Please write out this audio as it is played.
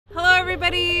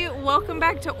everybody, welcome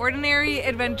back to Ordinary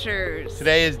Adventures.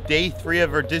 Today is day 3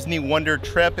 of our Disney Wonder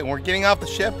trip, and we're getting off the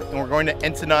ship and we're going to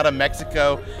Ensenada,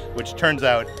 Mexico, which turns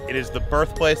out it is the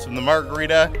birthplace of the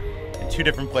margarita, and 2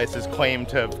 different places claim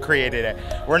to have created it.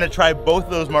 We're going to try both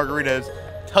of those margaritas,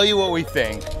 tell you what we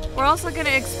think. We're also going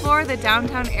to explore the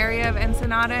downtown area of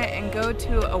Ensenada and go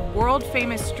to a world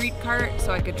famous street cart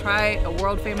so I could try a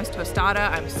world famous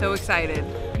tostada. I'm so excited.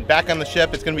 Back on the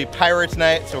ship, it's going to be Pirates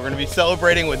Night, so we're going to be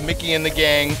celebrating with Mickey and the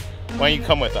gang. Why don't you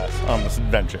come with us on this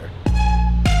adventure?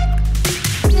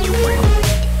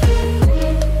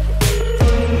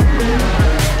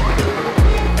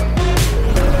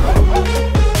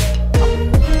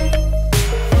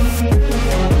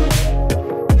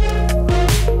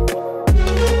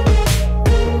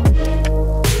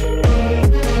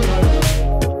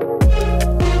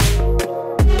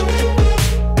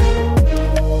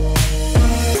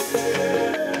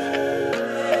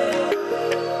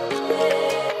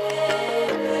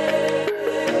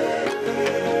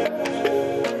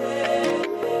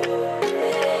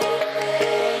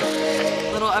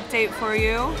 Update for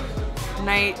you.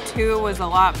 Night 2 was a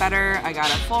lot better. I got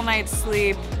a full night's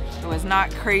sleep. It was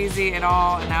not crazy at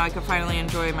all, and now I can finally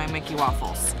enjoy my Mickey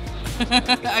waffles.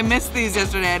 I missed these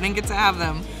yesterday. I didn't get to have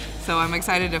them, so I'm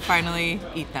excited to finally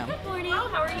eat them. Good morning.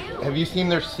 How are you? Have you seen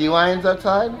their sea lions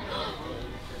outside?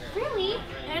 Really?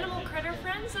 Animal critter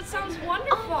friends? That sounds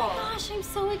wonderful. Oh my gosh, I'm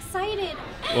so excited.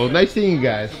 Well, nice seeing you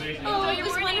guys. Oh, it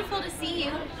was wonderful to see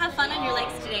you. Have fun on your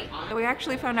legs today. We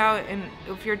actually found out,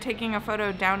 if you're taking a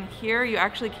photo down here, you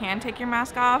actually can take your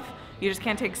mask off. You just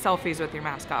can't take selfies with your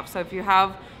mask off. So if you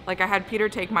have, like I had Peter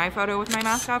take my photo with my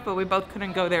mask off, but we both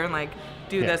couldn't go there and like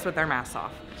do this with our masks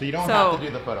off. So you don't have to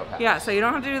do the photo pass. Yeah, so you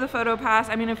don't have to do the photo pass.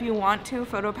 I mean, if you want to,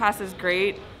 photo pass is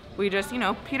great. We just, you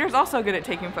know, Peter's also good at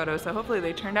taking photos, so hopefully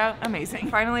they turned out amazing.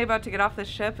 Finally about to get off the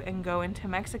ship and go into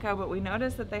Mexico, but we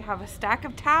noticed that they have a stack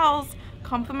of towels,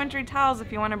 complimentary towels.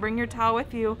 If you want to bring your towel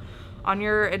with you on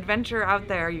your adventure out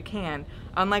there, you can.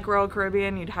 Unlike Royal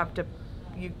Caribbean, you'd have to,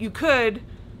 you could,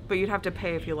 but you'd have to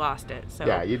pay if you lost it. So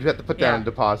yeah, you'd have to put down a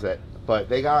deposit, but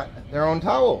they got their own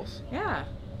towels. Yeah,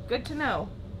 good to know.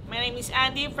 My name is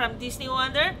Andy from Disney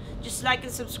Wonder. Just like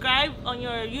and subscribe on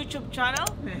your YouTube channel.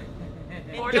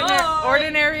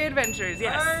 Ordinary Adventures,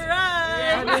 yes.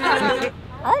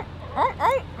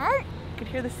 Alright! You could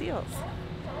hear the seals.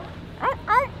 Look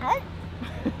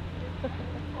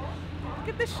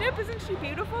at the ship, isn't she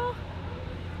beautiful?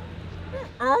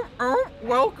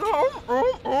 Welcome.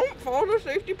 Follow the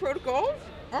safety protocols.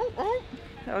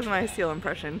 That was my seal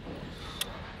impression.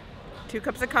 2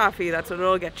 cups of coffee, that's what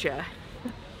it'll get you.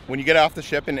 When you get off the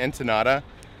ship in Ensenada,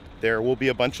 there will be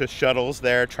a bunch of shuttles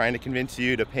there trying to convince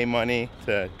you to pay money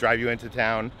to drive you into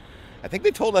town. I think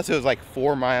they told us it was like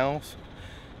 4 miles.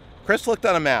 Chris looked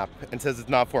on a map and says it's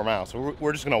not 4 miles, so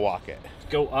we're just gonna walk it.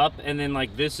 Go up, and then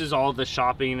like this is all the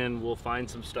shopping, and we'll find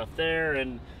some stuff there,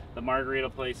 and the margarita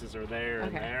places are there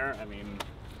and there. I mean,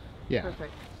 yeah.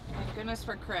 Perfect. Thank goodness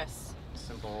for Chris.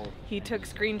 Simple. He took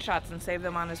screenshots and saved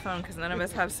them on his phone because none of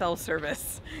us have cell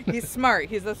service. He's smart.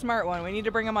 He's the smart one. We need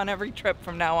to bring him on every trip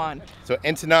from now on. So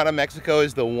Ensenada, Mexico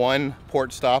is the one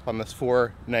port stop on this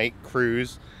 4-night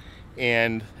cruise.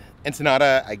 And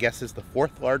Ensenada, I guess, is the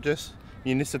 4th largest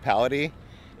municipality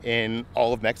in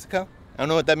all of Mexico. I don't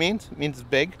know what that means. It means it's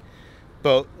big.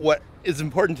 But what is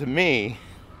important to me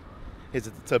is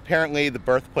it's apparently the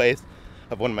birthplace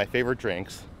of one of my favorite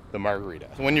drinks, the margarita.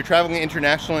 So when you're traveling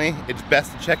internationally, it's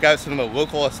best to check out some of the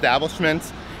local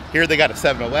establishments. Here they got a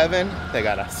 7-Eleven, they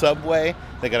got a Subway,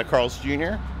 they got a Carl's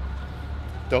Jr.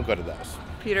 Don't go to those.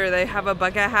 Peter, they have a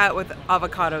bucket hat with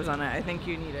avocados on it. I think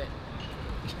you need it.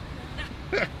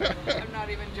 I'm not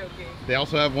even joking. They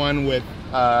also have one with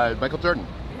Michael Jordan.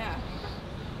 Yeah.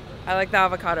 I like the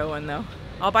avocado one though.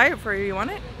 I'll buy it for you. You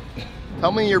want it?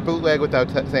 Tell me your bootleg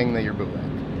without saying that you're bootleg.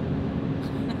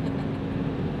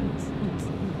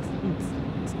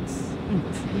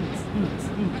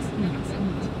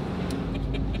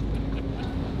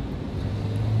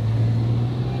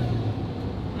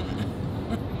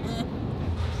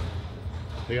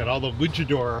 They got all the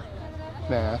luchador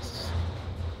masks.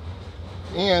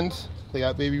 And they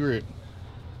got Baby Root.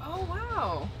 Oh,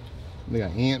 wow. They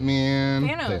got Ant-Man.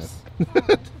 Thanos.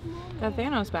 Got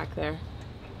Thanos back there.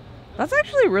 That's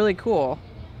actually really cool.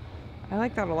 I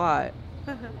like that a lot.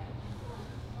 Butt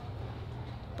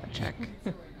check.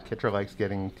 Kitra likes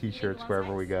getting t-shirts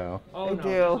wherever we go. Oh, I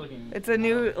do. It's a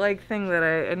new thing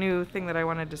that I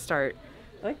wanted to start.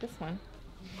 I like this one.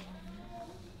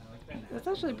 That's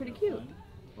actually pretty cute.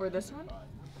 Or this one.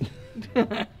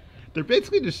 They're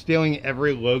basically just stealing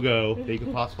every logo they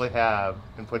could possibly have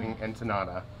and putting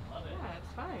Ensenada. Yeah,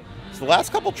 it's fine. the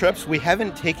last couple trips, we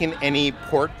haven't taken any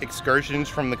port excursions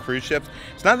from the cruise ships.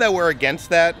 It's not that we're against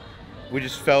that. We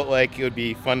just felt like it would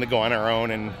be fun to go on our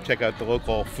own and check out the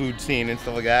local food scene and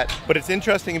stuff like that. But it's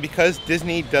interesting because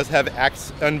Disney does have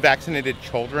unvaccinated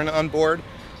children on board.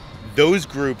 Those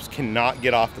groups cannot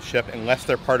get off the ship unless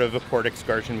they're part of a port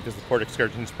excursion, because the port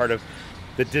excursion is part of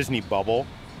the Disney bubble.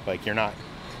 Like, you're not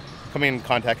coming in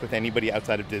contact with anybody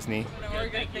outside of Disney. No, we're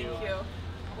good, thank you.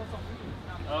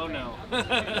 Oh no.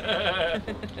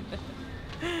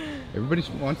 Everybody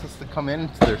wants us to come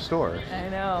into their store. I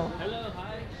know. Hello,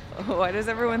 hi. Why does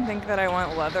everyone think that I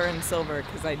want leather and silver?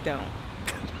 Because I don't.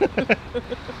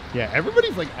 Yeah,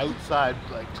 everybody's like outside,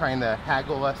 like trying to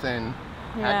haggle us in.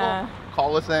 Yeah.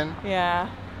 Call us in. Yeah.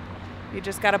 You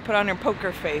just got to put on your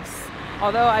poker face.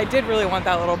 Although I did really want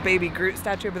that little baby Groot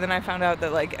statue, but then I found out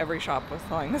that like every shop was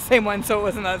selling the same one, so it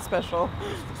wasn't that special.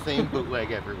 It's the same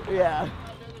bootleg everywhere. Yeah.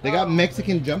 They got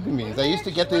Mexican jumping beans. I used to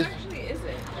get these. What actually is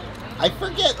it? I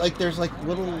forget, like there's like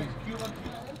little.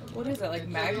 What is it, like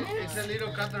magnets? It's a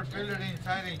little caterpillar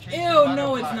inside and change Ew,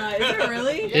 no it's not. Is it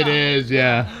really? It is,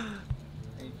 yeah.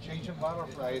 They change a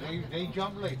butterfly. They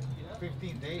jump like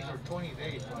 15 days or 20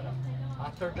 days, but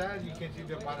after that you can see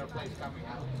the butterflies coming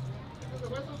out.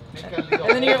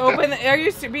 And then you open, are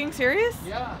you being serious?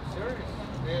 Yeah, serious.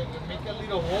 They make a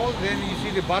little hole, then you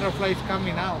see the butterflies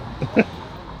coming out.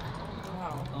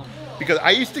 Because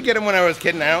I used to get them when I was a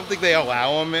kid, and I don't think they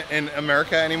allow them in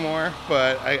America anymore,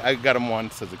 but I got them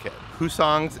once as a kid.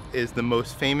 Hussong's is the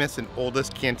most famous and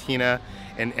oldest cantina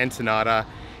in Ensenada.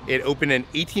 It opened in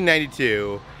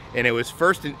 1892, and it was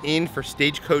first an inn for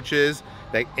stagecoaches,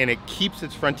 and it keeps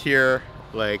its frontier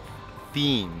like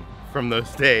theme from those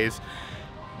days.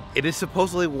 It is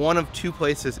supposedly one of two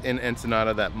places in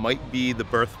Ensenada that might be the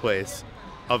birthplace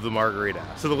of the Margarita.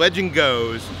 So the legend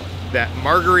goes that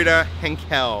Margarita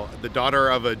Henkel, the daughter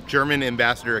of a German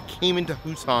ambassador, came into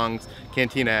Hussong's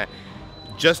Cantina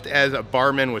just as a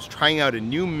barman was trying out a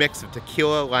new mix of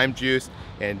tequila, lime juice,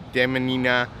 and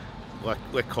Damanina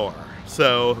liqueur.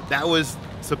 So that was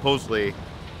supposedly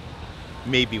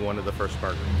maybe one of the first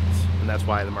margaritas, and that's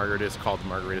why the Margarita is called the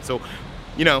Margarita. So,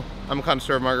 you know, I'm a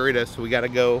connoisseur of margaritas, so we gotta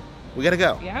go.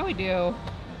 Yeah, we do.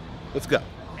 Let's go.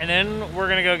 And then we're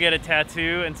gonna go get a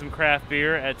tattoo and some craft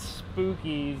beer at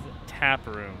Spooky's Tap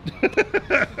Room.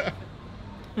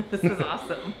 This is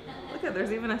awesome. Look at,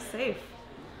 there's even a safe.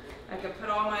 I could put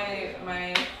all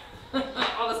my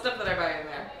all the stuff that I buy in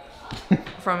there.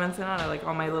 From Ensenada, like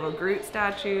all my little Groot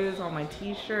statues, all my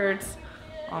t-shirts,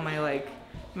 all my like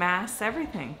masks,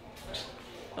 everything.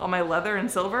 All my leather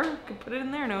and silver, could put it in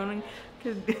there, no one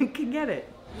could get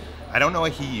it. I don't know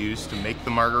what he used to make the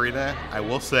margarita. I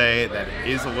will say that it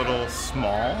is a little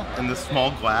small in the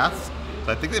small glass.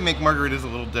 So I think they make margaritas a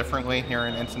little differently here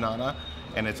in Ensenada.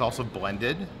 And it's also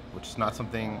blended, which is not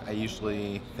something I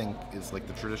usually think is like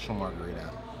the traditional margarita.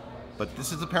 But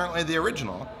this is apparently the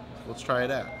original. Let's try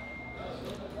it out.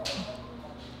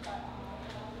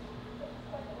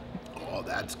 Oh,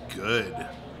 that's good.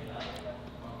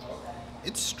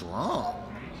 It's strong.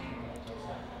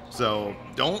 So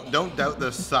don't doubt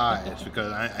the size,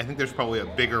 because I think there's probably a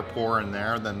bigger pour in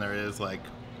there than there is like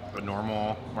a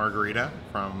normal margarita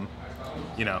from,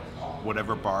 you know,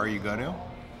 whatever bar you go to.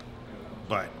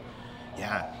 But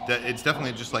yeah, it's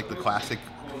definitely just like the classic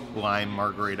lime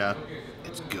margarita.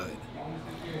 It's good.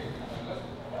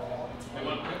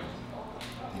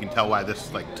 You can tell why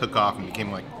this like took off and became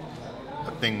like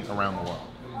a thing around the world.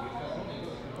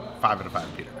 5 out of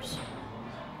 5 Peters.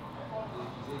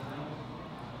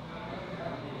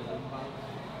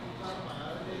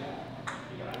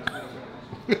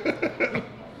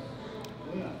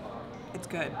 It's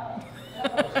good.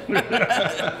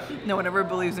 No one ever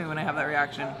believes me when I have that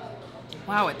reaction.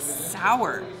 Wow, it's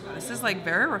sour. This is like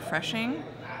very refreshing,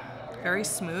 very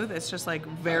smooth. It's just like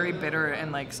very bitter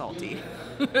and like salty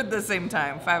at the same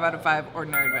time. 5 out of 5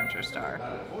 Ordinary Adventure Star.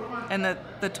 And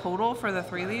the total for the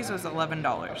 3 of these was $11.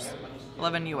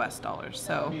 $11 US dollars.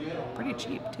 So pretty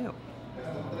cheap too.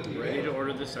 Ready to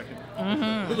order the second?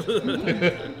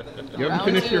 You haven't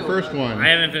finished your first one. I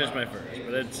haven't finished my first,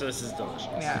 but this is delicious.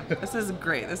 Yeah, this is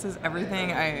great. This is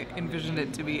everything I envisioned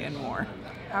it to be and more.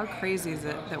 How crazy is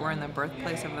it that we're in the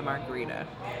birthplace of the margarita?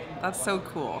 That's so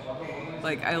cool.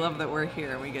 Like, I love that we're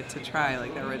here and we get to try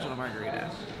like the original margarita.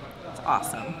 It's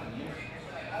awesome.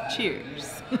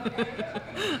 Cheers.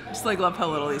 Just like love how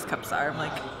little these cups are. I'm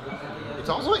like, It's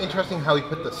also interesting how he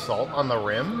put the salt on the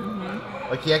rim.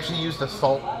 Like he actually used a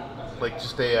salt, like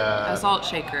just a salt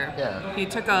shaker. Yeah. He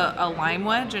took a lime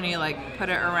wedge and he like put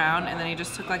it around, and then he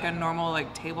just took like a normal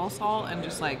like table salt and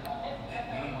just like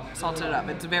salted it up.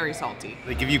 It's very salty.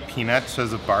 They give you peanuts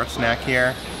as a bar snack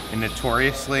here, and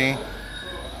notoriously,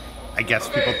 I guess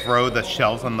people throw the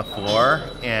shells on the floor,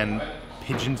 and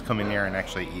pigeons come in here and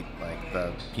actually eat like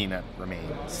the peanut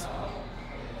remains.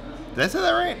 Did I say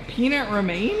that right? Peanut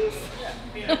remains?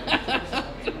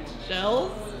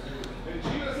 Shells?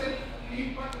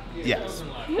 Yes.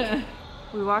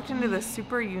 We walked into this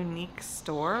super unique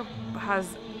store. It has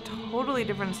totally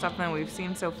different stuff than we've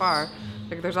seen so far.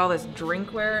 Like there's all this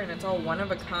drinkware and it's all one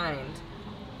of a kind.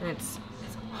 And it's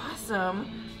awesome.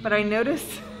 But I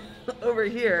noticed over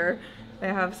here they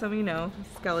have some, you know,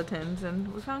 skeletons,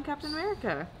 and we found Captain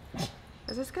America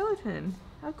as a skeleton.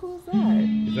 How cool is that?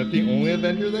 Is that the only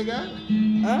Avenger they got?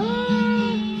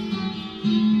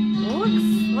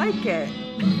 Looks like it.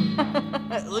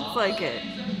 It looks like it.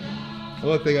 Oh,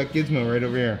 look, they got Gizmo right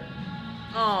over here.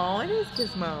 Oh, it is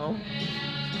Gizmo.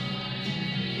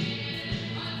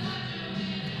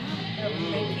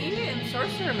 Mickey and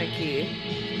Sorcerer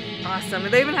Mickey. Awesome.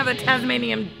 They even have the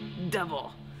Tasmanian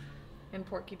Devil and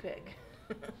Porky Pig.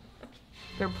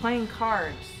 They're playing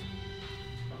cards.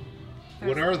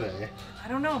 What are they? I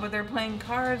don't know, but they're playing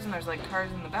cards, and there's like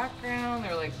cards in the background.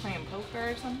 They're like playing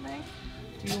poker or something.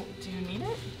 Do you need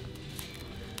it?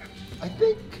 I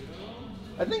think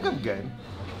I'm good.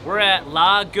 We're at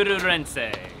La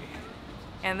Guerrerense.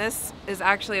 And this is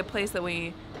actually a place that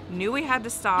we knew we had to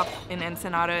stop in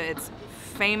Ensenada. It's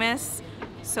famous.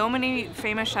 So many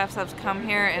famous chefs have come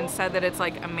here and said that it's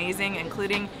like amazing,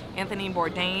 including Anthony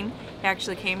Bourdain. He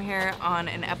actually came here on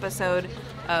an episode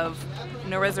of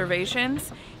No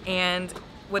Reservations. And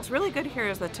what's really good here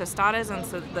is the tostadas and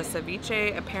the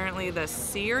ceviche. Apparently the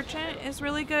sea urchin is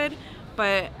really good,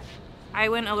 but I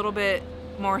went a little bit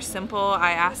more simple.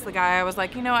 I asked the guy, I was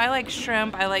like, you know, I like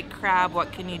shrimp, I like crab,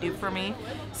 what can you do for me?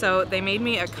 So they made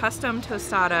me a custom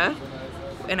tostada,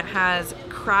 and it has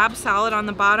crab salad on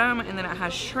the bottom, and then it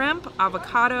has shrimp,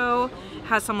 avocado,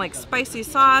 has some like spicy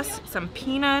sauce, some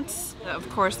peanuts, of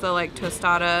course the like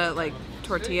tostada like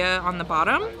tortilla on the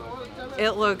bottom.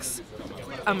 It looks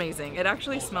amazing. It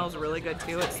actually smells really good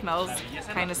too. It smells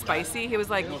kind of spicy. He was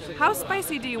like, how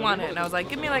spicy do you want it? And I was like,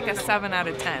 give me like a 7 out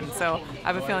of 10. So I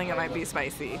have a feeling it might be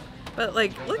spicy. But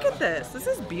like, look at this. This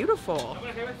is beautiful.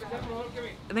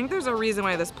 I think there's a reason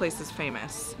why this place is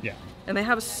famous. Yeah. And they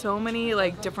have so many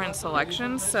like different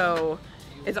selections. So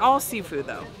it's all seafood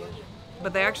though.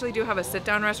 But they actually do have a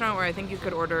sit-down restaurant where I think you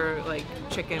could order like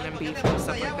chicken and beef and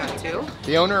stuff like that too.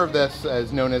 The owner of this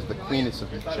is known as the Queen of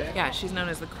Ceviche. Yeah, she's known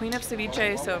as the Queen of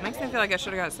Ceviche, so it makes me feel like I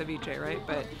should have got ceviche, right?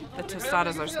 But the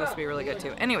tostadas are supposed to be really good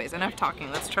too. Anyways, enough talking.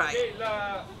 Let's try.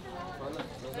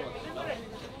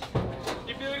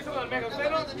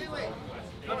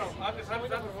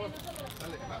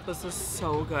 This is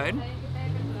so good.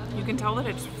 You can tell that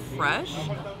it's fresh,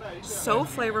 so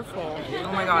flavorful.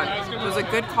 Oh my god, it was a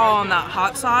good call on that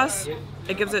hot sauce.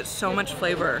 It gives it so much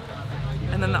flavor.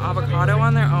 And then the avocado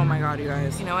on there, oh my god, you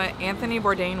guys. You know what, Anthony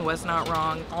Bourdain was not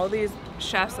wrong. All these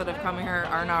chefs that have come here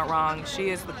are not wrong. She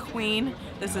is the queen.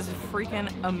 This is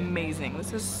freaking amazing.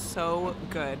 This is so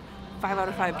good. 5 out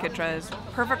of 5 Kitras.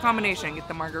 Perfect combination. Get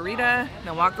the margarita,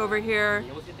 then walk over here,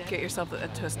 get yourself a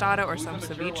tostada or some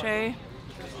ceviche.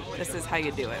 This is how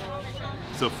you do it.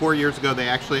 So 4 years ago, they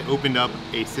actually opened up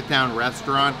a sit-down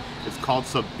restaurant. It's called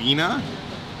Sabina,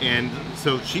 and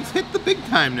so she's hit the big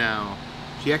time now.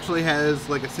 She actually has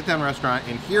like a sit-down restaurant,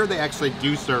 and here they actually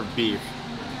do serve beef.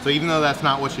 So even though that's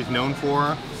not what she's known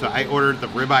for, so I ordered the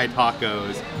ribeye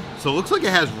tacos. So it looks like it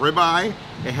has ribeye,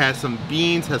 it has some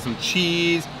beans, has some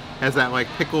cheese, has that like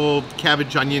pickled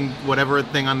cabbage, onion, whatever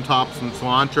thing on top, some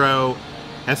cilantro,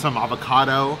 has some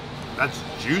avocado. That's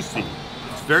juicy.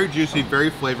 It's very juicy, very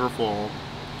flavorful.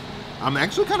 I'm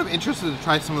actually kind of interested to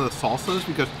try some of the salsas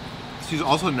because she's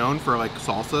also known for like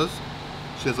salsas.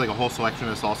 She has like a whole selection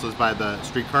of salsas by the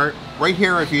street cart. Right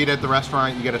here, if you eat at the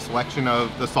restaurant, you get a selection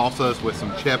of the salsas with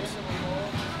some chips.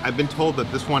 I've been told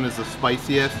that this one is the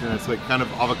spiciest and it's like kind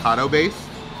of avocado based.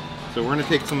 So we're gonna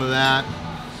take some of that,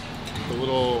 a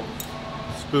little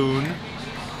spoon.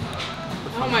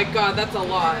 Oh my god, that's a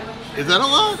lot. Is that a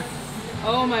lot?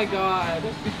 Oh my god.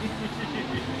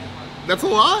 That's a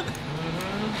lot?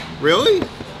 Really?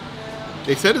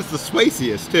 They said it's the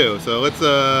spiciest too, so let's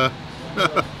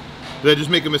did I just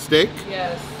make a mistake?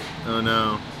 Yes. Oh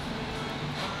no.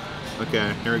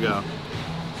 Okay, here we go.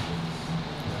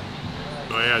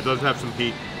 Oh yeah, it does have some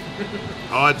heat.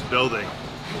 Oh, it's building.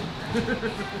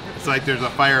 It's like there's a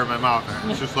fire in my mouth.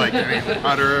 It's just like getting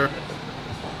hotter.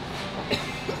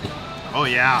 Oh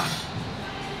yeah.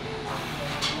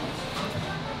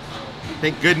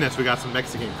 Thank goodness we got some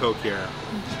Mexican Coke here.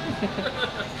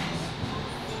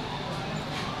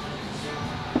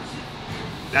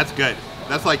 That's good.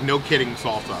 That's like no kidding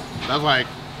salsa. That's like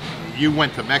you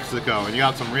went to Mexico and you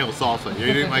got some real salsa. You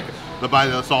didn't like buy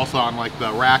the salsa on like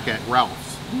the rack at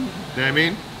Ralph's. You know what I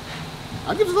mean?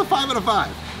 I'd give this a 5 out of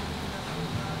 5.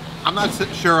 I'm not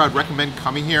sure I'd recommend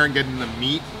coming here and getting the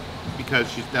meat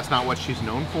because that's not what she's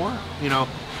known for. You know,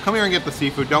 come here and get the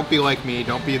seafood. Don't be like me.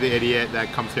 Don't be the idiot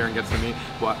that comes here and gets the meat.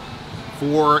 But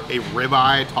for a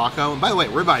ribeye taco, and by the way,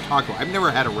 ribeye taco, I've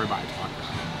never had a ribeye taco.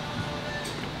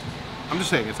 I'm just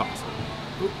saying it's awesome.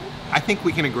 I think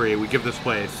we can agree. We give this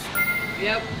place.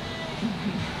 Yep.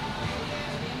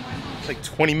 It's like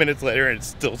 20 minutes later and it's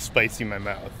still spicy in my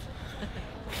mouth.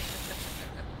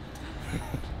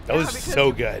 That was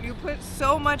so good. You put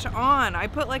so much on. I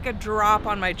put like a drop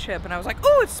on my chip and I was like,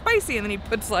 oh, it's spicy. And then he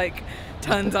puts like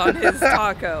tons on his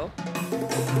taco.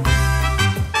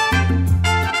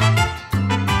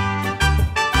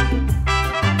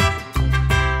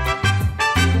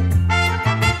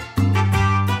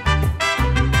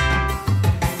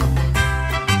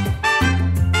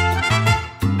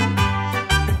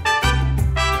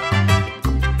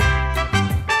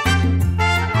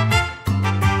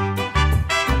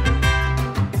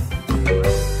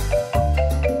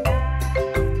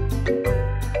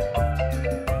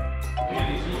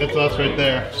 That's us right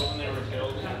there.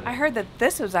 I heard that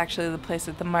this was actually the place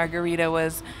that the margarita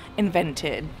was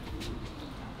invented.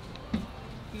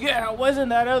 Yeah, it wasn't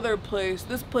that other place.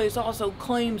 This place also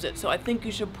claims it, so I think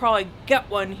you should probably get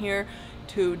one here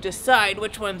to decide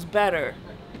which one's better.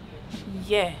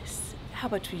 Yes. How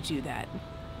about we do that?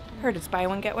 Heard it's buy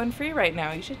one, get one free right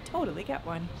now. You should totally get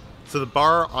one. So the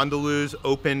bar Andaluz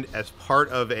opened as part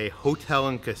of a hotel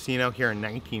and casino here in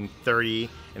 1930,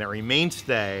 and it remains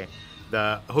today.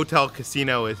 The hotel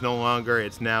casino is no longer,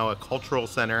 it's now a cultural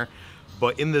center.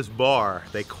 But in this bar,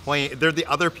 they're the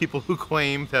other people who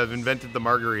claim to have invented the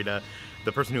margarita.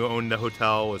 The person who owned the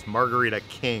hotel was Margarita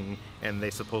King, and they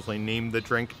supposedly named the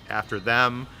drink after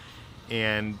them.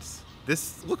 And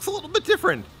this looks a little bit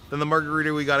different than the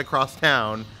margarita we got across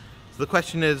town. So the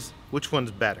question is, which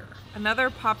one's better? Another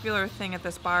popular thing at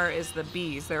this bar is the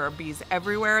bees. There are bees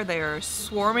everywhere. They are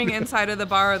swarming inside of the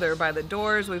bar. They're by the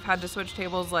doors. We've had to switch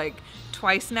tables like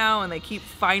twice now and they keep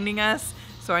finding us.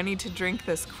 So I need to drink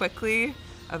this quickly.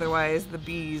 Otherwise the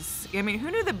bees, I mean,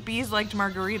 who knew the bees liked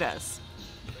margaritas?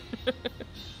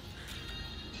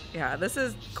 Yeah, this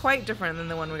is quite different than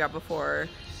the one we got before.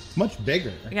 It's much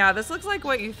bigger. Yeah, this looks like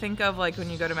what you think of like when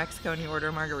you go to Mexico and you order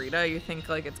a margarita. You think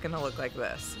like it's gonna look like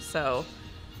this. So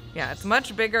yeah, it's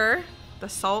much bigger. The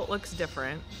salt looks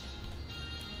different.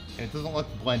 And it doesn't look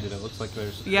blended. It looks like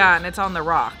there's... Yeah, and it's on the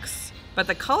rocks. But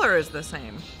the color is the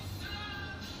same.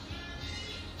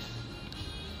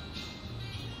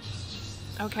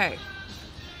 Okay.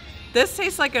 This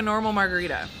tastes like a normal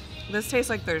margarita. This tastes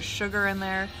like there's sugar in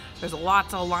there. There's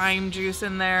lots of lime juice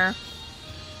in there.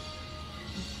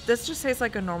 This just tastes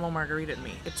like a normal margarita to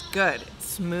me. It's good. It's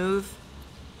smooth.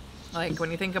 Like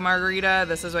when you think of margarita,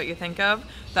 this is what you think of.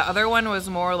 The other one was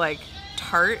more like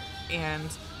tart and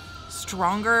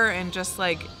stronger and just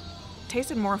like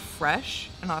tasted more fresh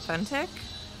and authentic.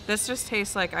 This just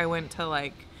tastes like I went to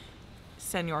like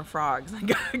Senor Frogs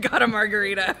and got a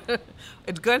margarita.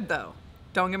 It's good though.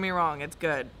 Don't get me wrong, it's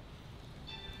good.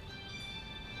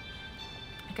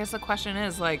 I guess the question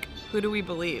is like, who do we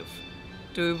believe?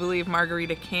 Do we believe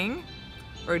Margarita King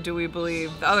or do we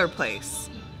believe the other place?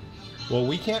 Well,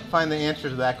 we can't find the answer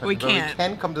to that question. We can't. But we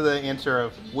can come to the answer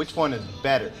of which one is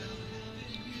better.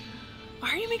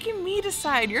 Why are you making me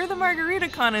decide? You're the margarita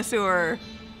connoisseur.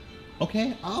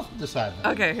 Okay, I'll decide that.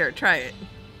 Okay, here, try it.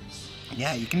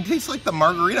 Yeah, you can taste like the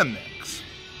margarita mix.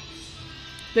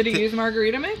 Did he use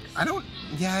margarita mix? I don't...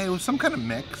 Yeah, it was some kind of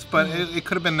mix, but it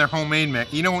could have been their homemade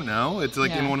mix. You don't know. It's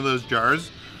like in one of those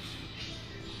jars.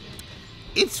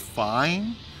 It's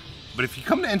fine, but if you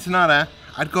come to Ensenada,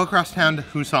 I'd go across town to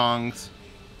Hussong's.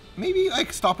 Maybe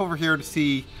like stop over here to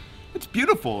see. It's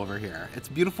beautiful over here. It's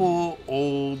beautiful,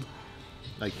 old.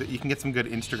 Like you can get some good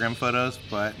Instagram photos,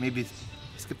 but maybe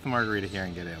skip the margarita here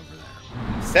and get it over there.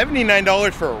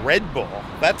 $79 for a Red Bull.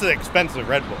 That's an expensive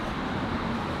Red Bull.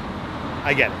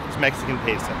 I get it. It's Mexican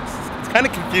pesos. It's kind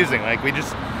of confusing. Like we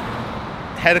just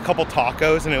had a couple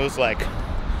tacos and it was like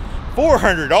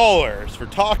 $400 for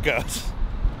tacos.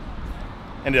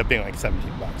 Ended up being like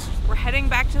 17 bucks. We're heading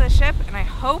back to the ship and I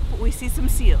hope we see some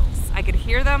seals. I could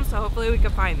hear them, so hopefully we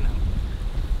can find them.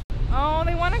 Oh,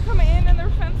 they want to come in and they're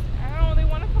fenced out. They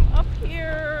want to come up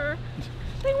here.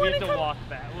 They want to walk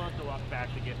back. We'll have to walk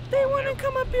back to get. They want to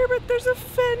come up here, but there's a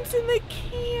fence and they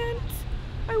can't.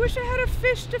 I wish I had a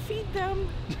fish to feed them.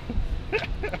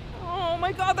 Oh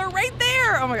my God, they're right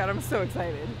there. Oh my God, I'm so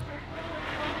excited.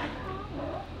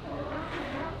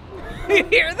 You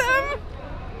hear them?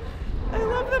 I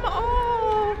love them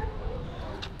all.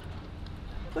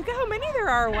 Look at how many there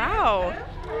are. Wow.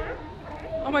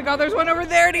 Oh my God, there's one over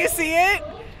there. Do you see it?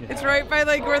 It's right by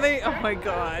like where they, oh my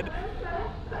God.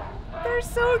 They're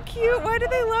so cute. Why do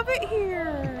they love it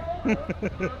here?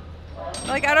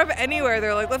 Like out of anywhere,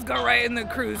 they're like, let's go right in the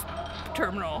cruise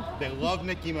terminal. They love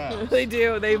Mickey Mouse. They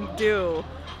do, they do.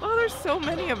 Oh, there's so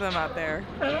many of them out there.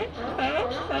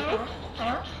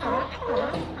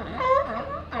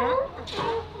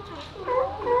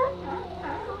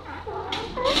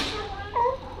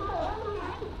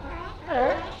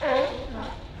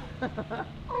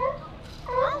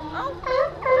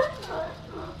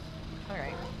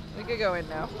 Alright, we could go in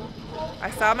now. I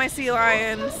saw my sea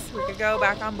lions. We could go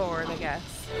back on board, I guess.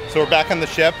 So we're back on the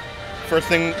ship. First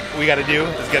thing we got to do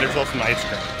is get ourselves some ice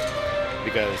cream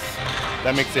because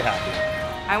that makes you happy.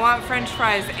 I want French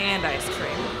fries and ice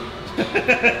cream.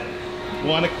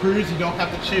 Want a cruise? You don't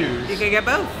have to choose. You could get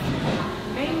both.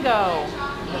 Mango.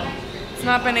 It's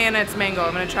not banana, it's mango.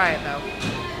 I'm gonna try it though.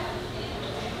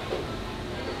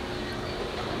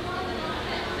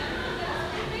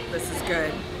 This is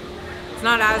good. It's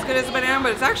not as good as a banana,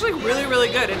 but it's actually really, really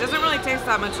good. It doesn't really taste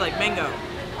that much like mango.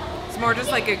 It's more just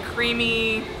like a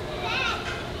creamy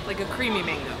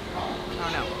mango. I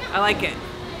don't know. I like it.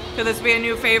 Could this be a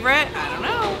new favorite? I don't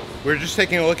know. We're just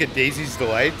taking a look at Daisy's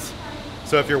Delights.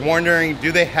 So if you're wondering,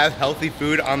 do they have healthy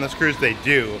food on this cruise? They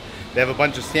do. They have a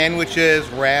bunch of sandwiches,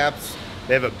 wraps.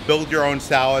 They have a build-your-own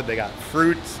salad. They got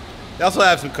fruits. They also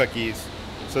have some cookies.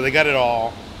 So they got it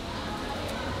all.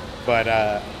 But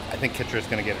I think Kitra's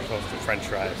gonna get herself some French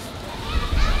fries.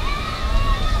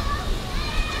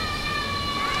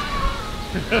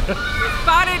 He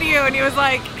spotted you and he was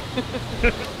like...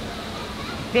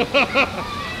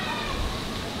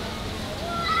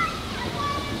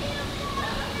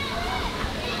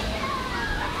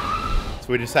 So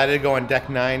we decided to go on deck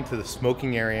 9 to the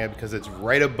smoking area because it's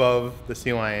right above the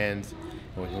sea lions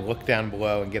and we can look down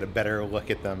below and get a better look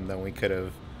at them than we could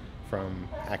have from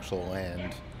actual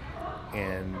land.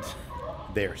 And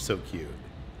they're so cute.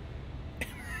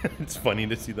 It's funny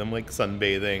to see them like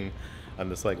sunbathing on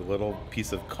this like little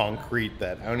piece of concrete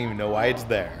that I don't even know why it's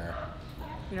there.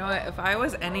 You know what? If I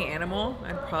was any animal,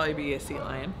 I'd probably be a sea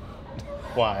lion.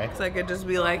 Why? So I could just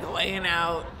be like laying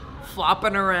out,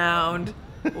 flopping around,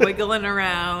 wiggling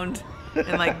around,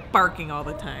 and like barking all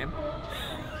the time.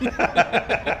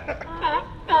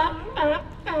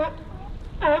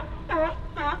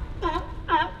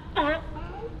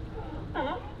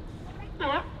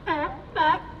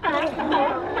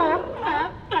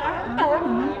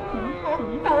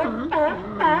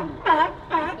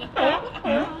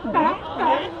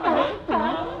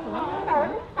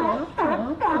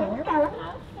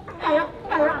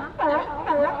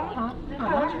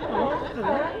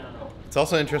 It's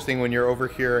also interesting when you're over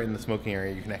here in the smoking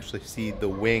area, you can actually see the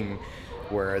wing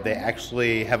where they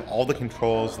actually have all the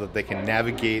controls so that they can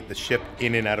navigate the ship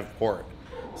in and out of port.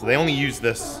 So they only use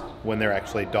this when they're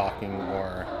actually docking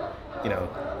or, you know,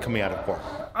 coming out of port.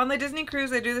 On the Disney cruise,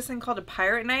 they do this thing called a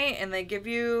pirate night, and they give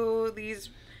you these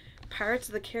Pirates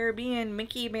of the Caribbean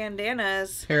Mickey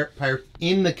bandanas. Pirates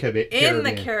in the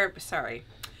Caribbean. Sorry.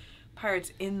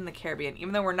 Pirates in the Caribbean.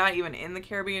 Even though we're not even in the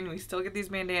Caribbean, we still get these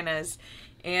bandanas.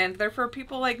 And they're for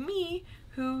people like me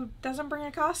who doesn't bring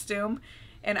a costume.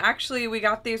 And actually, we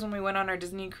got these when we went on our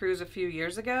Disney cruise a few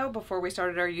years ago before we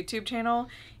started our YouTube channel.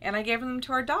 And I gave them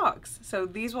to our dogs. So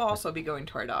these will also be going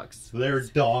to our dogs. So they're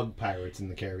dog pirates in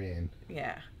the Caribbean.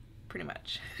 Yeah, pretty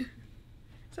much.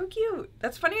 So cute.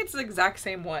 That's funny, it's the exact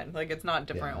same one. Like, it's not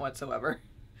different whatsoever.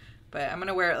 But I'm going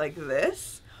to wear it like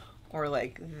this. Or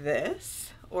like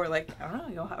this. Or like, I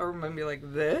don't know, or maybe like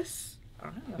this. I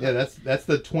don't know. Yeah, that's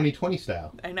the 2020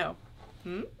 style. I know.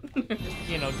 You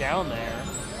know, down there.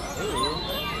 Ooh,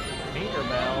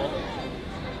 Tinkerbell.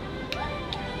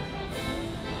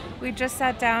 We just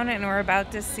sat down and we're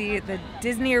about to see the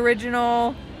Disney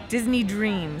original Disney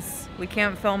Dreams. We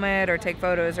can't film it or take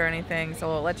photos or anything, so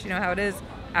we'll let you know how it is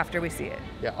after we see it.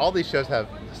 Yeah, all these shows have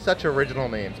such original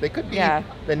names. They could be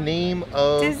the name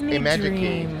of Disney a Magic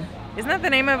Key. Dream. Isn't that the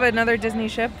name of another Disney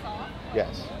ship?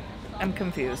 Yes. I'm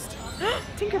confused.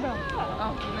 Tinkerbell.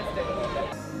 Oh, you missed it.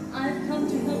 I've come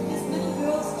to help this little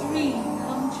girl's dream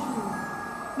come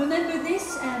true. Remember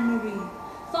this, Anne-Marie.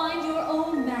 Find your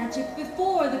own magic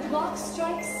before the clock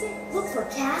strikes 6. Look for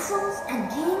castles and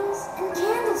kings and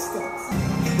candlesticks.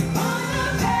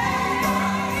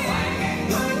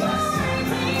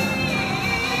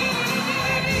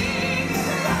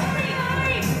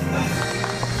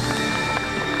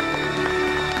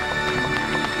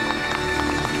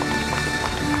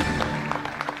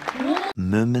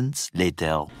 moments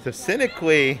later. So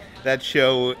cynically, that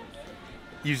show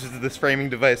uses this framing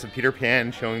device of Peter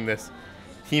Pan showing this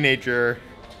teenager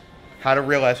how to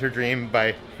realize her dream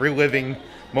by reliving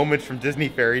moments from Disney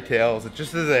fairy tales. It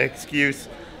just is an excuse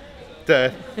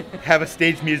to have a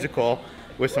stage musical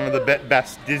with some of the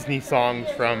best Disney songs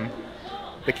from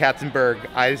the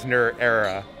Katzenberg-Eisner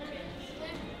era.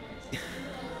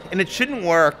 And it shouldn't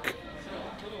work,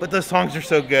 but those songs are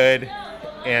so good,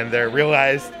 and they're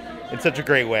realized in such a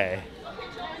great way.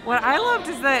 What I loved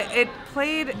is that it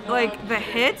played like the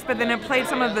hits, but then it played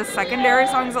some of the secondary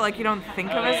songs that like you don't think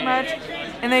of as much.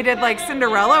 And they did like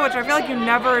Cinderella, which I feel like you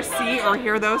never see or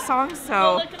hear those songs.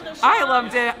 So I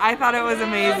loved it. I thought it was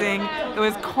amazing. It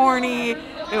was corny.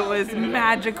 It was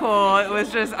magical. It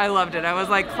was just, I loved it. I was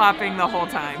like clapping the whole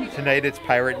time. Tonight it's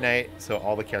pirate night, so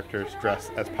all the characters dress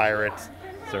as pirates.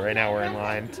 So right now we're in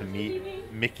line to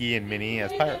meet Mickey and Minnie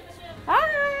as pirates.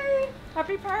 Hi!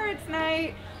 Happy Pirates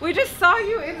Night! We just saw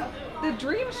you in the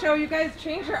dream show. You guys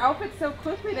changed your outfits so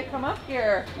quickly to come up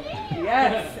here.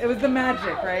 Yes, it was the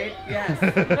magic, right? Yes.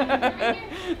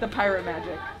 The pirate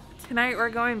magic. Tonight we're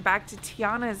going back to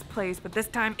Tiana's place, but this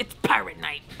time it's pirate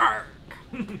night. Arrgh.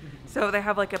 So they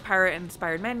have like a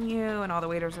pirate-inspired menu, and all the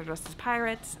waiters are dressed as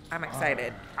pirates. I'm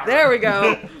excited. There we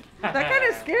go. That kind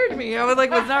of scared me. I was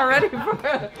not ready for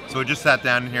it. So we just sat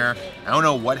down here. I don't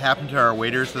know what happened to our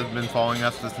waiters that have been following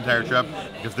us this entire trip,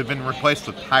 because they've been replaced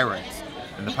with pirates.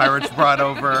 And the pirates brought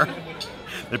over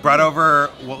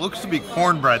what looks to be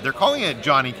cornbread. They're calling it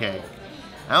Johnny Cake.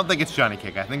 I don't think it's Johnny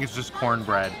Cake. I think it's just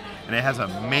cornbread, and it has a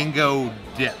mango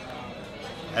dip.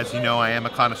 As you know, I am a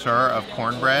connoisseur of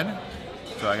cornbread.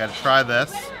 So I gotta try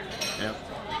this. Yep.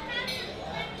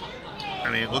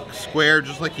 I mean, it looks square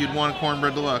just like you'd want a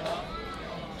cornbread to look.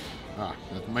 Ah,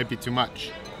 that might be too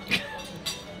much.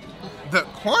 The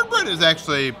cornbread is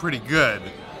actually pretty good.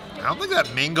 I don't think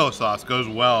that mango sauce goes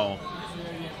well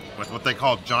with what they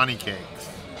call Johnny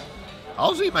Cakes.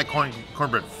 I'll just eat my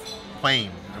cornbread plain.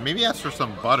 Or maybe ask for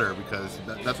some butter, because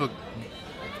that's what...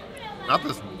 Not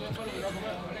this...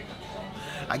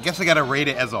 I guess I gotta rate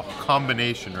it as a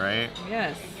combination, right?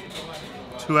 Yes.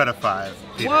 2 out of 5.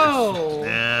 Peters. Whoa.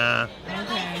 Yeah.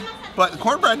 Okay. But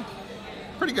cornbread,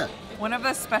 pretty good. One of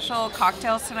the special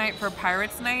cocktails tonight for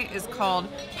Pirates Night is called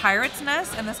Pirate's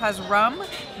Nest, and this has rum,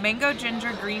 mango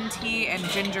ginger green tea, and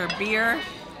ginger beer.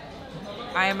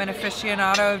 I am an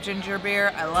aficionado of ginger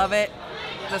beer. I love it.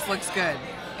 This looks good.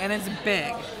 And it's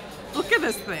big. Look at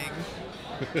this thing.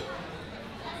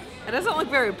 It doesn't look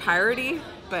very piratey,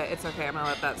 but it's okay. I'm gonna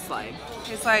let that slide.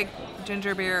 It's like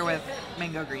ginger beer with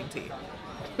mango green tea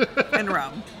and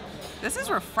rum. This is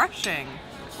refreshing.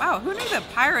 Wow, who knew that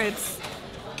pirates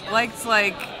liked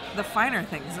like the finer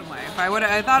things in life? I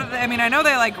know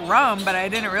they like rum, but I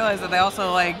didn't realize that they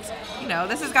also liked,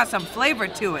 this has got some flavor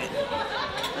to it.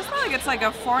 This probably gets like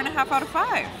a 4.5 out of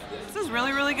 5. This is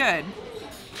really, really good.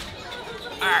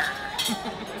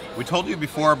 We told you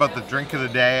before about the drink of the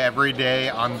day. Every day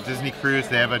on the Disney cruise,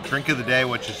 they have a drink of the day,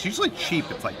 which is usually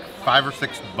cheap. It's like $5 or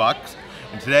 $6.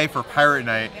 And today for Pirate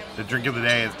Night, the drink of the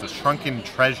day is the Shrunken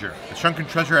Treasure. The Shrunken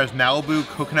Treasure has Malibu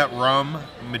coconut rum,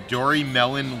 Midori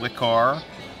melon liqueur,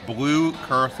 blue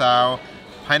curacao,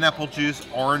 pineapple juice,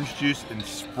 orange juice, and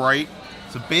Sprite.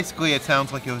 So basically it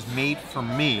sounds like it was made for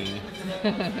me,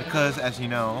 because as you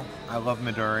know, I love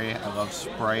Midori, I love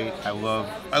Sprite, I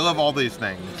love all these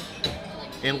things.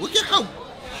 And look at how,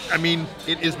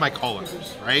 it is my colors,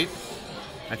 right?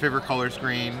 My favorite color is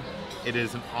green. It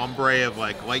is an ombre of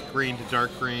like light green to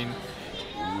dark green.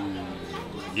 Ooh,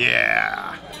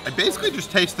 yeah. I basically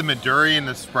just taste the Midori and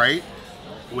the Sprite,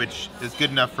 which is good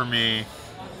enough for me.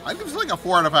 I'd give this like a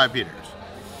 4 out of 5 Peters.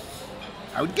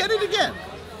 I would get it again.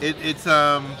 It's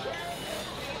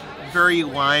very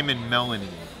lime and melony.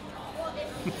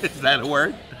 Is that a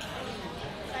word?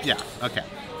 Yeah, okay.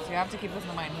 So you have to keep this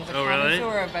in mind. He's a really?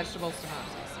 connoisseur of vegetable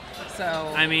samosas.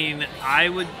 So I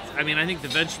think the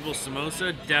vegetable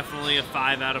samosa, definitely a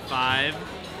 5 out of 5.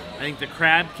 I think the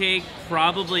crab cake,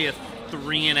 probably a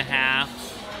 3.5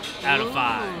 out of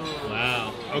 5.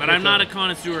 Wow. Okay, but I'm not a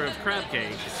connoisseur of crab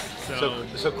cakes.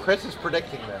 So Chris is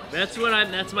predicting that. That's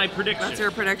my prediction. That's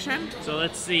your prediction? So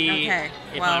let's see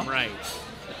if I'm right.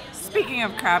 Speaking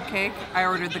of crab cake, I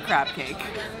ordered the crab cake.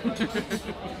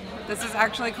 This is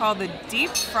actually called the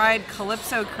Deep Fried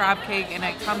Calypso Crab Cake, and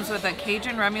it comes with a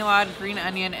Cajun remoulade, green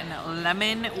onion, and a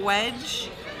lemon wedge.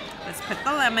 Let's put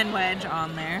the lemon wedge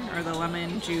on there, or the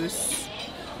lemon juice.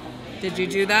 Did you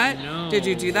do that? No. Did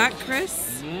you do that,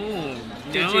 Chris? No.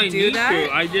 Did you do that?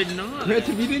 I did not. If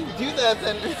you didn't do that,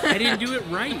 then... I didn't do it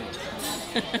right.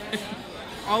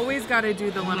 always got to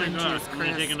do the Oh my lemon gosh, juice, I'm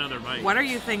gonna Chris. take another bite. What are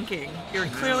you thinking? You're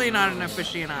clearly not an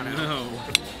aficionado.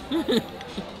 No.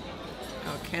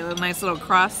 Okay, a nice little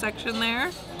cross section there.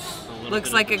 Looks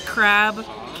bit like of a crab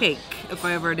cake, if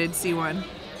I ever did see one.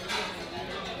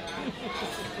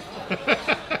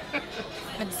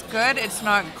 It's good, it's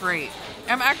not great.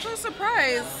 I'm actually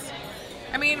surprised.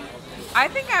 I mean, I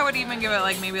think I would even give it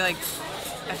like maybe like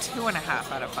a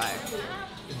 2.5 out of 5.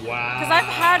 Wow. Because I've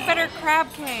had better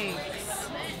crab cakes.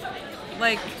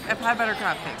 Like, I've had better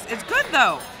crab cakes. It's good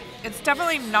though. It's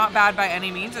definitely not bad by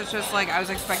any means. It's just like I was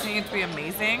expecting it to be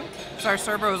amazing. So our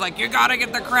server was like, you gotta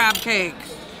get the crab cake.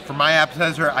 For my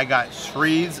appetizer, I got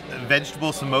Shree's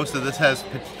vegetable samosa. This has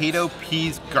potato,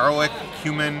 peas, garlic,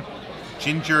 cumin,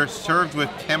 ginger, served with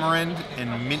tamarind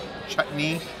and mint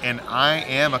chutney. And I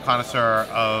am a connoisseur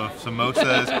of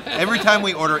samosas. Every time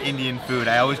we order Indian food,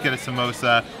 I always get a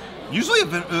samosa. Usually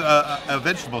a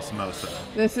vegetable samosa.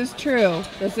 This is true.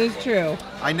 This is true.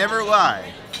 I never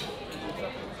lie.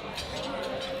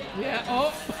 Yeah.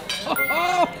 Oh.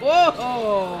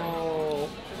 Whoa.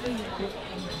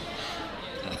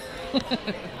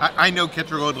 I know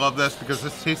Kitra would love this because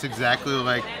this tastes exactly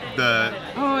like the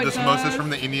samosas does? from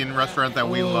the Indian restaurant that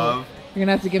we love. You're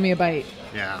gonna have to give me a bite.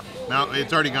 Yeah. No,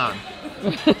 it's already gone.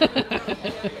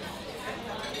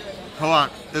 Hold on.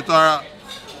 It's our.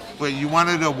 Wait, you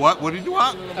wanted a what? What did you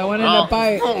want? I wanted a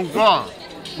bite. Oh, gone.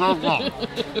 Gone.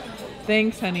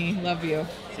 Thanks, honey. Love you.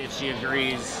 See if she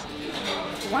agrees.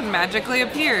 One magically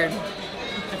appeared.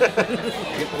 You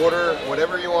can order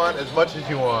whatever you want, as much as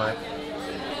you want.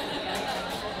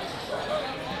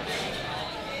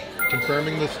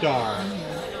 Confirming the star.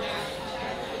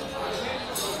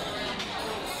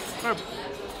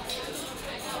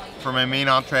 For my main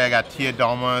entree, I got Tia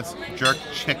Dalma's jerk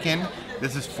chicken.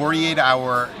 This is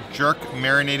 48-hour jerk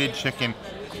marinated chicken,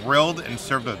 grilled and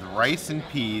served with rice and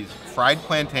peas, fried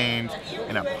plantains,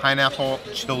 and a pineapple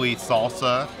chili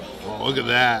salsa. Oh, look at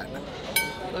that.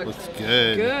 Looks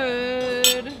good.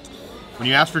 Good. When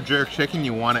you ask for jerk chicken,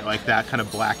 you want it like that kind of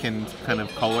blackened kind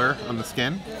of color on the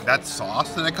skin. That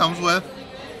sauce that it comes with,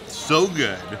 so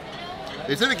good.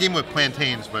 They said it came with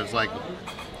plantains, but it's like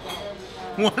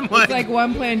It's like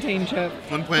one plantain chip.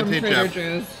 One plantain from Trader chip.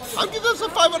 Joe's. I'll give this a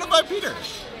 5 out of 5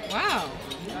 Peters. Wow.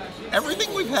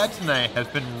 Everything we've had tonight has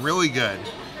been really good.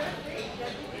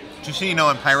 Just so you know,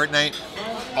 on Pirate Night,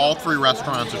 all 3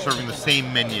 restaurants are serving the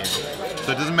same menu.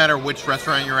 So it doesn't matter which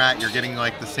restaurant you're at, you're getting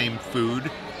like the same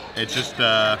food. It's just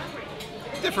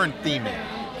different theming.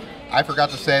 I forgot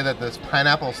to say that this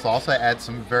pineapple salsa adds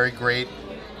some very great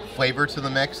flavor to the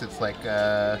mix. It's like,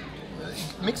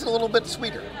 makes it a little bit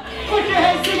sweeter. Put your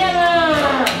hands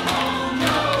together!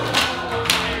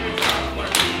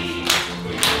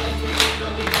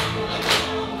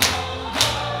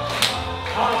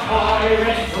 A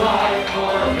pirate's life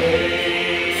for me.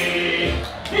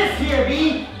 This here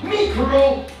be me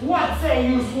crew. What say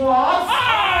you, swabs?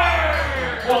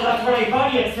 Well, that's what I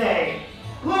thought you'd say.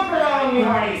 Look around, me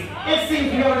hearties. It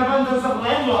seems we have an abundance of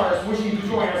landlords wishing to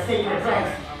join our sacred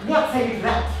ranks. What say you to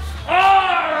that?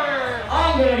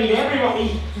 I'm gonna need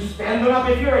everybody to stand them up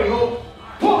if you're able.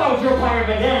 Pull out your pirate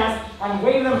bandanas and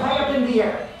wave them high up in the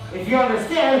air. If you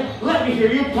understand, let me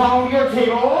hear you pound your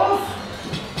tables.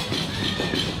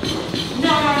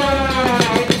 No.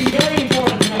 It's be very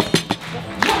important tonight.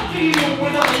 What do you do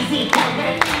with all these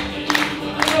pirate?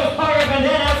 Those pirate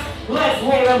bandanas, let's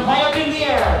wave them high up in the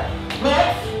air.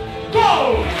 Let's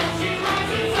go!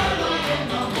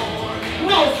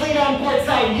 No sleep on port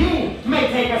side, you may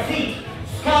take a seat.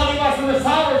 Scouting us on the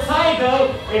starboard side,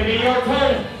 though, it'll be your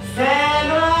turn.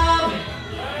 Stand up!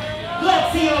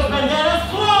 Let's see those bandanas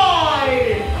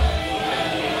fly!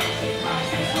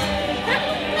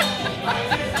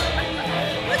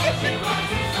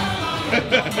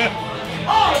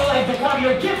 I like to call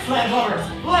your gift sled lovers.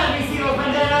 Let me see those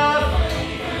bandanas.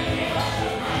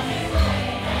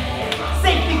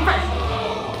 Safety first.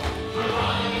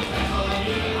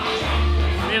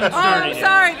 I'm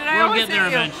sorry. Did I We'll always get there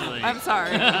hit you? eventually. I'm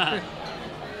sorry.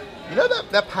 You know,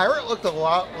 that pirate looked a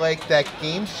lot like that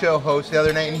game show host the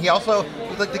other night, and he also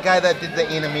looked like the guy that did the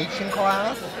animation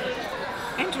class.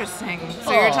 Interesting.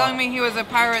 So you're telling me he was a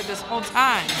pirate this whole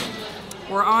time?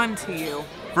 We're on to you.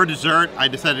 For dessert, I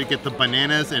decided to get the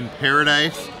bananas in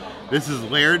paradise. This is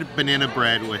layered banana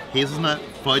bread with hazelnut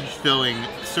fudge filling,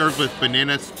 served with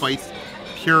banana spice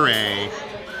puree.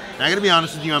 Now, I gotta be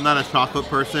honest with you, I'm not a chocolate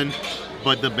person,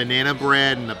 but the banana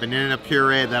bread and the banana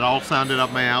puree, that all sounded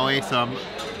up my alley, so I'm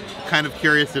kind of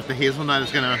curious if the hazelnut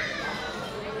is gonna...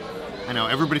 I know,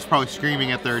 everybody's probably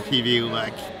screaming at their TV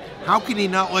like, how can he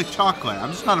not like chocolate?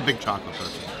 I'm just not a big chocolate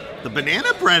person. The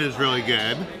banana bread is really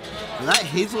good. That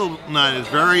hazelnut is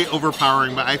very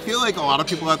overpowering, but I feel like a lot of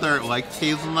people out there like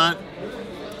hazelnut.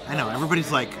 I know,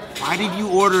 everybody's like, why did you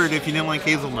order it if you didn't like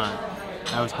hazelnut?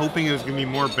 I was hoping it was going to be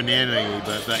more banana-y,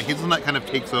 but the hazelnut kind of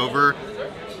takes over.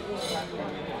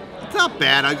 It's not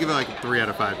bad. I'd give it like a 3 out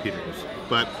of 5 Peters.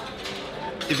 But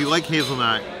if you like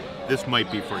hazelnut, this might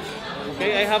be for you.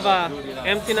 Okay, I have a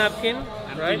empty napkin,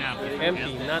 right? Napkin,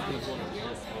 Empty, yeah. nothing.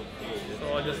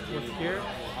 So I just put here.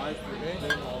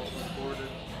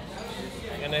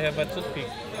 And I have a toothpick.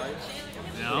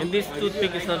 No. And this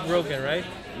toothpick is not broken, right?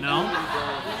 No.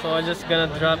 So I'm just gonna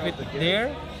drop it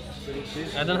there.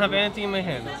 I don't have anything in my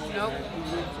hand. Nope.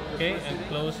 Okay, and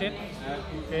close it.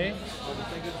 Okay.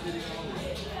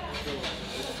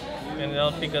 And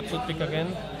I'll pick the toothpick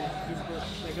again.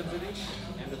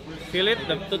 Feel it?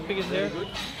 The toothpick is there.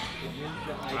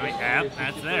 Yeah,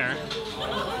 that's there.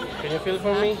 Can you feel it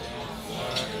for me?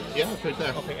 Yeah, it's right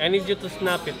there. Okay, I need you to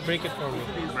snap it. Break it for me.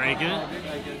 Break it.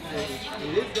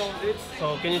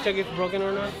 So can you check if it's broken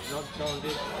or not?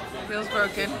 Feels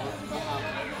broken.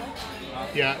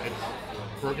 Yeah,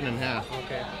 it's broken in half.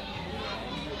 Okay.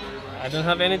 I don't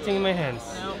have anything in my hands.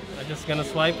 Nope. I'm just gonna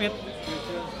swipe it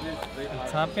and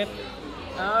tap it.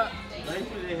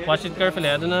 Watch it carefully.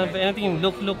 I don't have anything.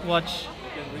 Look, watch.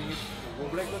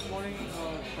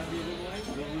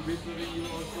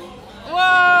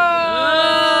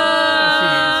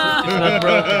 Whoa! It's not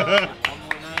broken.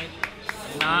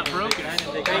 Not broken.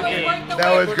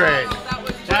 That was great.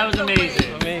 That was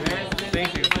amazing. Amazing.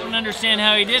 Thank you. I don't understand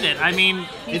how he did it. I mean,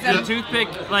 it's a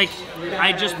toothpick. Like,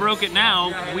 I just broke it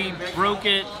now. We broke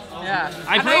it. Yeah.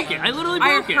 I broke it. I literally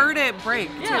broke it. I heard it break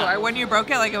too. Yeah. When you broke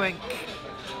it, like it went.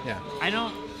 Yeah. I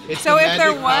don't. It's So the if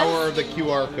there magic was- power of the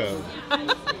QR code.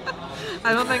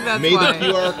 I don't think that's May why. the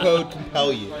QR code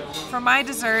compel you. For my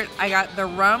dessert, I got the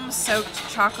rum-soaked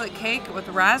chocolate cake with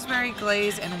raspberry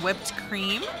glaze and whipped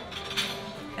cream.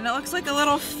 And it looks like a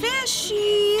little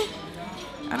fishy.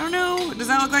 I don't know. Does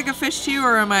that look like a fish to you,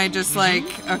 or am I just like,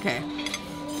 okay.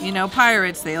 You know,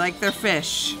 pirates, they like their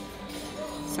fish.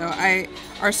 So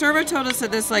our server told us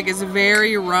that this like is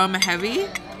very rum heavy.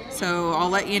 So I'll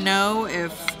let you know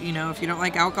if you don't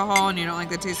like alcohol and you don't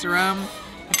like the taste of rum,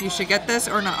 if you should get this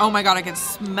or not. Oh my god, I can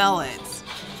smell it.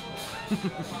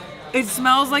 It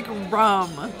smells like rum.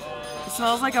 It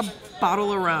smells like a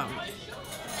bottle of rum.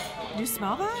 Do you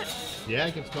smell that? Yeah,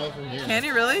 I can smell it from here. Can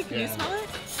you really? Can you Yeah. smell it?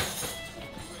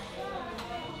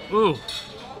 Ooh,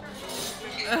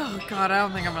 Oh god, I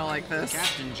don't think I'm gonna like this.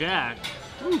 Captain Jack.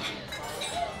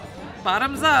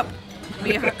 Bottoms up.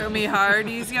 Me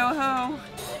hearties, yo ho.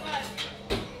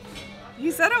 He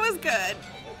said it was good.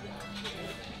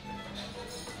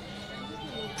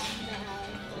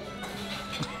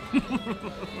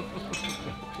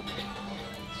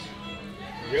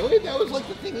 Really? That was like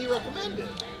the thing he recommended.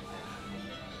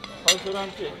 How's the rum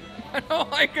cake? I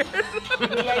don't like it. You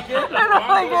like it? I don't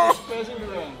like it. Special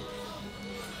rum.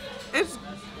 It's.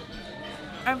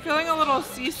 I'm feeling a little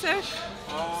seasick.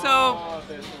 Oh,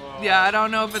 So, that's wow. yeah, I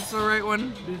don't know if it's the right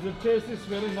one. The taste is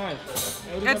very nice.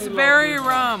 Everybody It's loves very this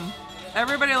rum.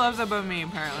 Everybody loves it but me,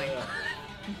 apparently. Yeah.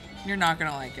 You're not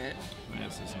gonna like it.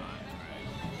 This is not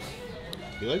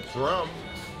right. He likes rum.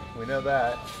 We know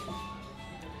that.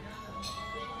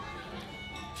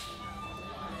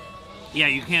 Yeah,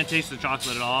 you can't taste the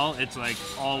chocolate at all. It's like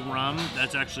all rum.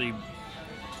 That's actually.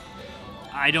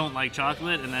 I don't like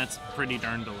chocolate, and that's pretty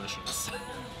darn delicious.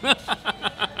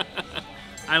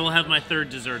 I will have my third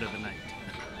dessert of the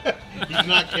night. He's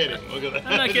not kidding. Look at that.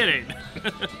 I'm not kidding.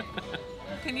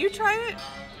 Can you try it?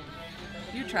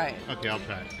 You try it. Okay, I'll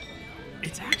try it.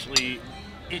 It's actually.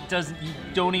 It doesn't. You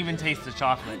don't even taste the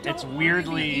chocolate. It's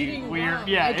weirdly weird.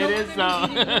 Yeah, it is.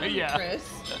 Yeah. Chris.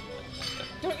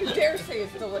 Don't you dare say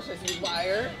it's delicious, you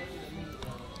liar.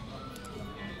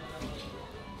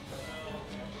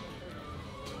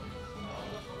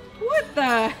 What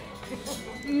the?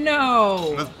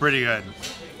 No. That's pretty good.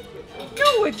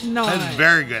 No, it's not. That's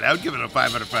very good. I would give it a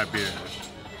 5 out of 5 Peters.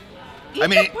 Eat I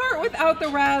mean, the part without the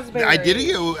raspberry. I didn't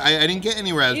get. I didn't get any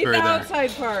Eat raspberry the there. outside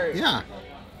part. Yeah.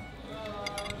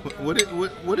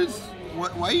 What is?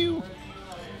 Why are you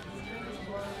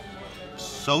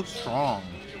so strong?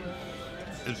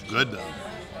 It's good though.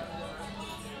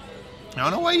 I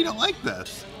don't know why you don't like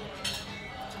this.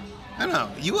 I don't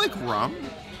know. You like rum?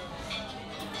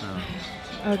 No.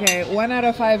 Okay, 1 out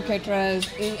of 5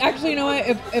 Ketras. Actually, you know what?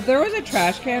 If there was a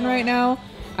trash can right now,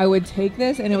 I would take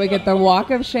this and it would get the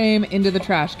walk of shame into the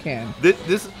trash can.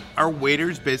 This our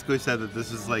waiters basically said that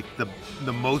this is like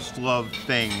the most loved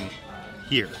thing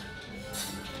here.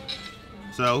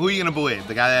 So who are you gonna believe?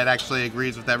 The guy that actually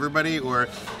agrees with everybody, or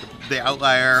the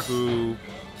outlier who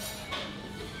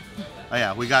Oh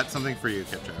yeah, we got something for you,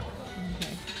 Kipcha.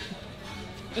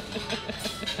 Okay.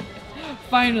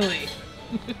 Finally.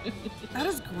 That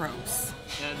is gross.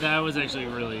 That was actually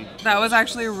really... That was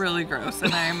actually really gross,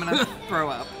 and I'm gonna throw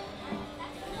up.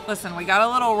 Listen, we got a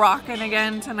little rockin'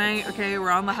 again tonight, okay?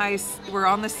 We're on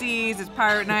the seas, it's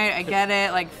pirate night, I get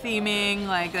it, like theming,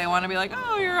 like they wanna be like,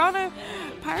 oh, you're on a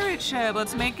pirate ship,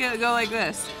 let's make it go like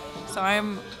this. So I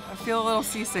feel a little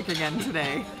seasick again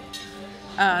today.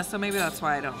 So maybe that's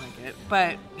why I don't like it.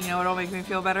 But you know what'll make me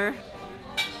feel better?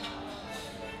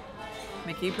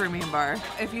 Mickey Premium Bar.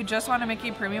 If you just want a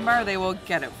Mickey Premium Bar, they will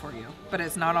get it for you, but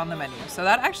it's not on the menu. So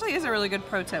that actually is a really good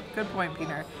pro tip. Good point,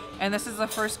 Peter. And this is the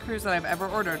first cruise that I've ever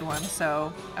ordered one,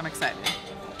 so I'm excited.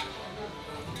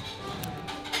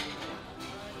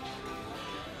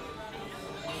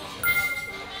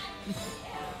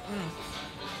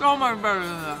 So much better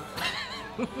than that.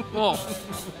 Whoa.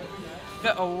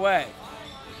 Get away.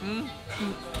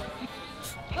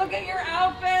 Look at your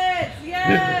outfits!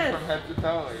 Yes! From head to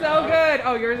toe. So good.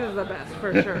 Oh, yours is the best,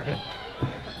 for sure.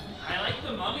 I like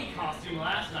the mummy costume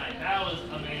last night. That was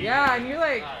amazing. Yeah, and you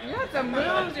had some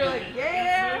moves. You're like,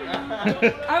 yeah.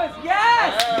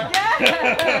 Yes!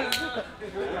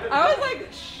 I was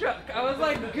like shook. I was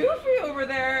like Goofy over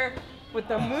there with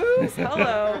the moves.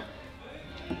 Hello.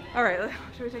 All right,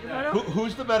 should we take a photo?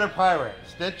 Who's the better pirate,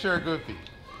 Stitch or Goofy?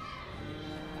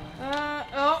 I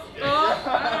don't know.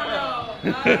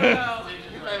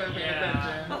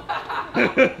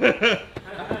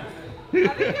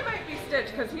 I think it might be Stitch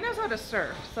because he knows how to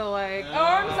surf. So like, oh,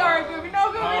 I'm sorry, Goofy.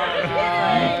 No, Goofy, I'm just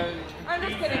kidding. I'm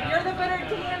just kidding. You're the better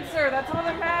dancer. That's all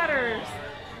that matters.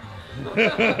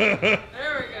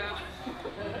 There we go.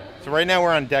 So right now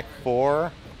we're on deck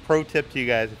 4. Pro tip to you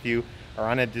guys, if you are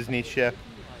on a Disney ship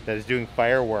that is doing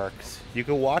fireworks, you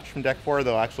can watch from deck 4.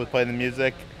 They'll actually play the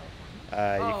music.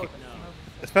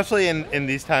 Especially in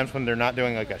these times when they're not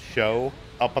doing like a show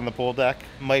up on the pool deck,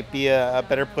 might be a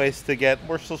better place to get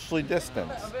more socially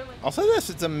distanced. I'll say this,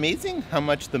 it's amazing how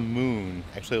much the moon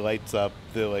actually lights up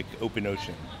the like open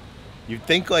ocean. You'd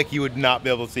think like you would not be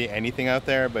able to see anything out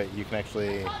there, but you can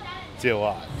actually see a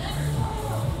lot.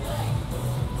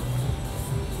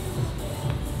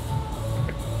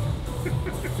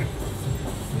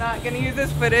 Not gonna use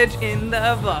this footage in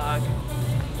the vlog.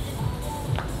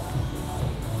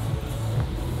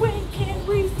 When can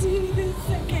we do this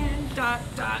again? ...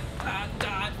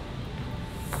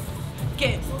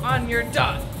 Get on your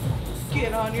dot.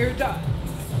 Get on your dot.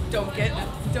 Don't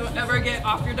ever get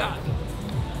off your dot.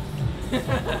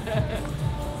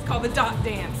 It's called the dot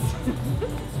dance.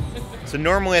 So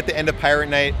normally at the end of Pirate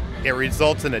Night, it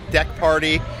results in a deck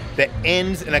party that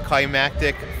ends in a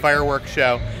climactic fireworks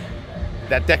show.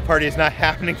 That deck party is not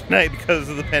happening tonight because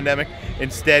of the pandemic.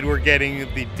 Instead, we're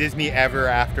getting the Disney Ever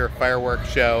After fireworks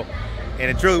show. And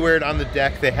it's really weird. On the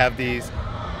deck, they have these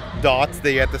dots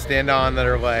that you have to stand on that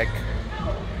are like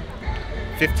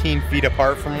 15 feet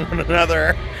apart from one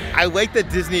another. I like that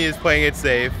Disney is playing it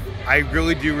safe. I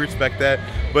really do respect that.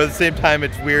 But at the same time,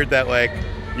 it's weird that like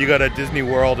you go to Disney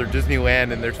World or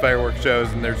Disneyland and there's fireworks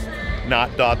shows and there's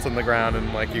not dots on the ground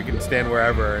and like you can stand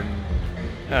wherever. And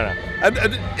I don't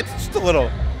know. It's just a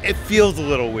little, it feels a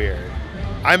little weird.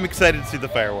 I'm excited to see the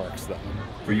fireworks though.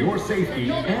 For your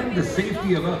safety and the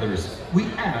safety of others, we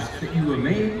ask that you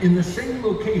remain in the same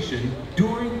location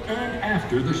during and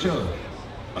after the show.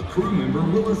 A crew member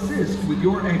will assist with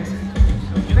your exit.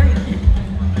 Thank you.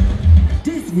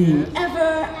 Disney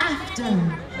Ever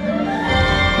After.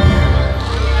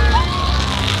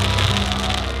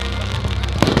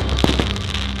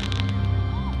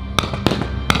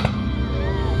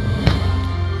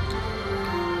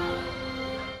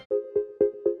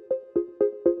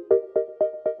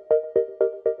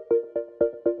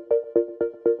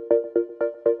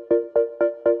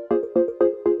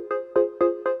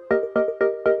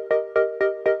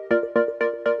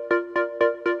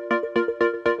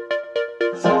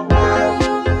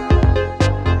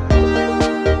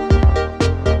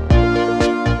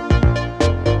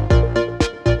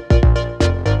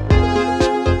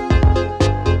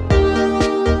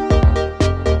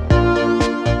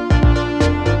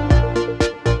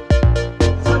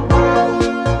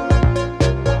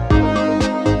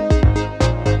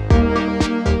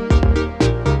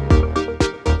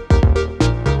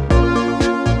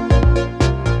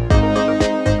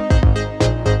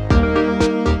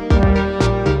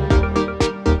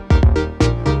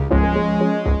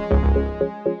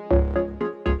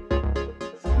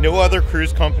 No other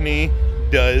cruise company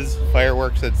does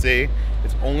fireworks at sea.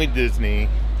 It's only Disney.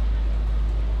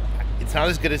 It's not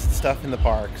as good as the stuff in the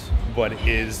parks, but it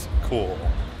is cool.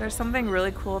 There's something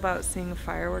really cool about seeing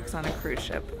fireworks on a cruise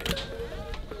ship.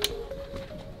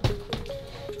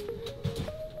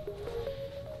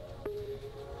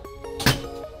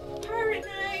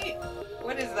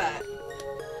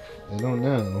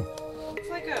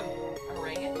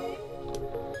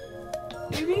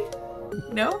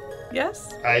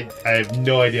 Yes? I have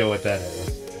no idea what that is.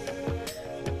 Is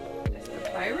it a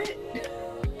pirate?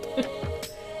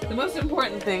 The most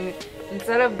important thing,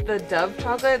 instead of the Dove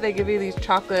chocolate, they give you these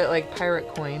chocolate like pirate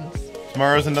coins.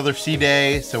 Tomorrow's another sea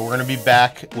day, so we're gonna be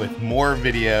back with more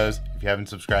videos. If you haven't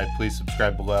subscribed, please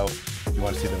subscribe below. If you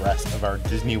want to see the rest of our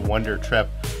Disney Wonder trip,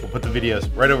 we'll put the videos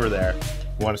right over there.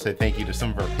 We want to say thank you to some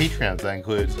of our Patreons. That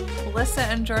includes Melissa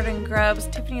and Jordan Grubbs,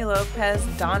 Tiffany Lopez,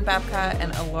 Don Babcock,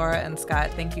 and Alora and Scott.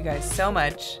 Thank you guys so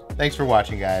much. Thanks for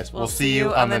watching, guys. We'll see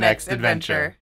you on the next adventure.